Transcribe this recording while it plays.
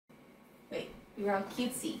You were all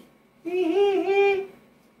cutesy. Okay,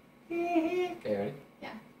 ready? Yeah.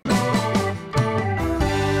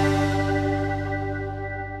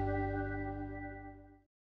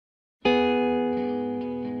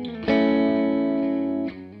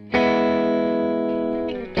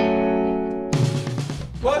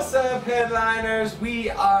 What's up, headliners? We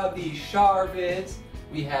are the Sharvids.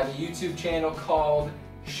 We have a YouTube channel called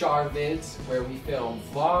Sharvids where we film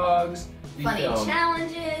vlogs, Funny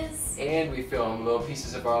challenges, and we film little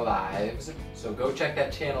pieces of our lives. So go check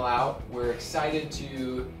that channel out. We're excited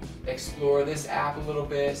to explore this app a little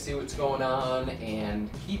bit, see what's going on, and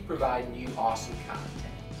keep providing you awesome content.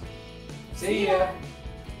 See ya!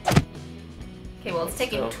 Okay, well, it's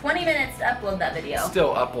taking 20 minutes to upload that video.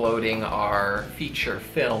 Still uploading our feature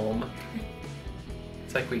film.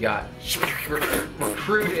 It's like we got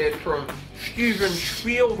recruited from Steven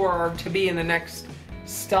Spielberg to be in the next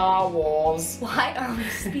Star Wars. Why are we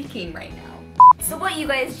speaking right now? So what you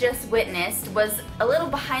guys just witnessed was a little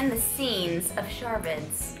behind the scenes of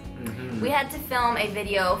Sharvids. We had to film a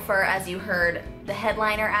video for, as you heard, the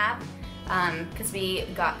Headliner app, because we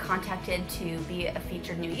got contacted to be a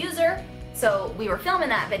featured new user. So we were filming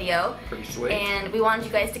that video. Pretty sweet. And we wanted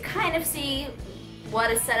you guys to kind of see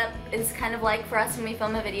what a setup is kind of like for us when we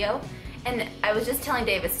film a video. And I was just telling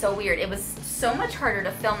Dave, it's so weird. It was so much harder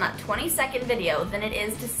to film that 20-second video than it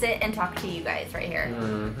is to sit and talk to you guys right here.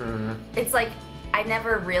 It's like, I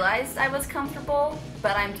never realized I was comfortable,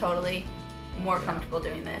 but I'm totally more comfortable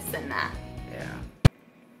doing this than that. Yeah.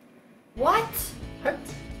 What? What?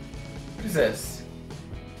 What is this?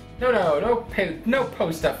 No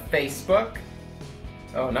post up Facebook.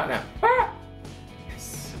 Oh, not now. Ah!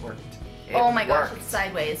 Yes, it worked. Oh my gosh, it's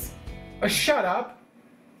sideways. Shut up.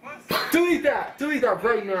 Delete that! Delete that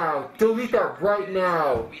right now! Delete that right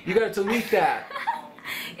now! You gotta delete that!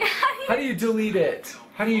 How do you delete it?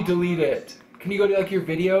 How do you delete it? Can you go to like your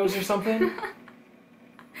videos or something?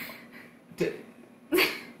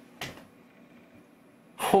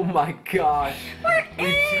 Oh my gosh!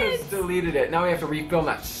 We just deleted it. Now we have to refilm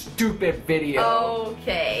that stupid video.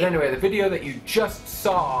 Okay. But anyway, the video that you just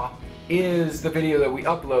saw is the video that we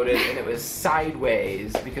uploaded, and it was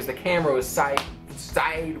sideways because the camera was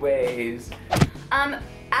sideways.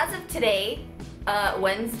 As of today,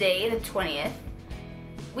 Wednesday the 20th,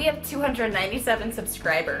 we have 297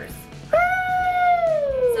 subscribers.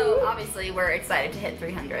 So obviously we're excited to hit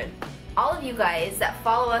 300. All of you guys that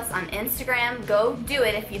follow us on Instagram, go do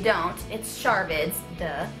it if you don't. It's Sharvids,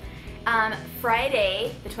 duh.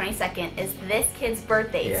 Friday the 22nd is this kid's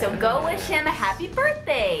birthday, so go wish him a happy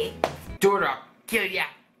birthday. Do it, I'll kill ya.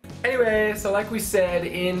 Anyway, so like we said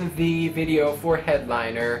in the video for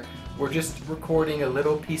Headliner, we're just recording a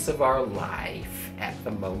little piece of our life at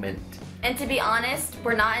the moment. And to be honest,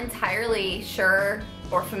 we're not entirely sure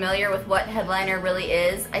or familiar with what Headliner really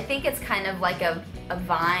is. I think it's kind of like a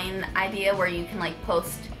Vine idea where you can like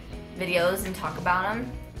post videos and talk about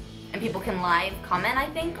them. And people can live comment, I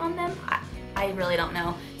think, on them. I really don't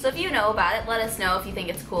know. So if you know about it, let us know if you think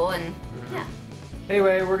it's cool, and yeah.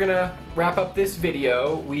 Anyway, we're gonna wrap up this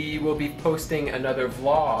video. We will be posting another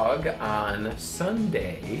vlog on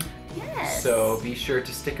Sunday. Yes. So be sure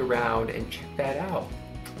to stick around and check that out.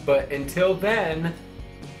 But until then,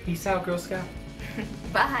 peace out, Girl Scout.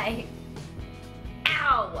 Bye.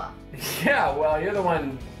 Ow! Yeah, well, you're the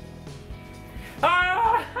one.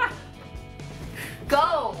 Ah!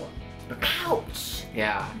 Go! Ouch!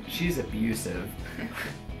 Yeah, she's abusive.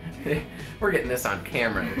 We're getting this on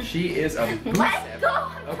camera. She is abusive. Let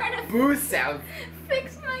go! I'm trying to abusive.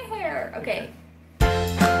 fix my hair. Okay.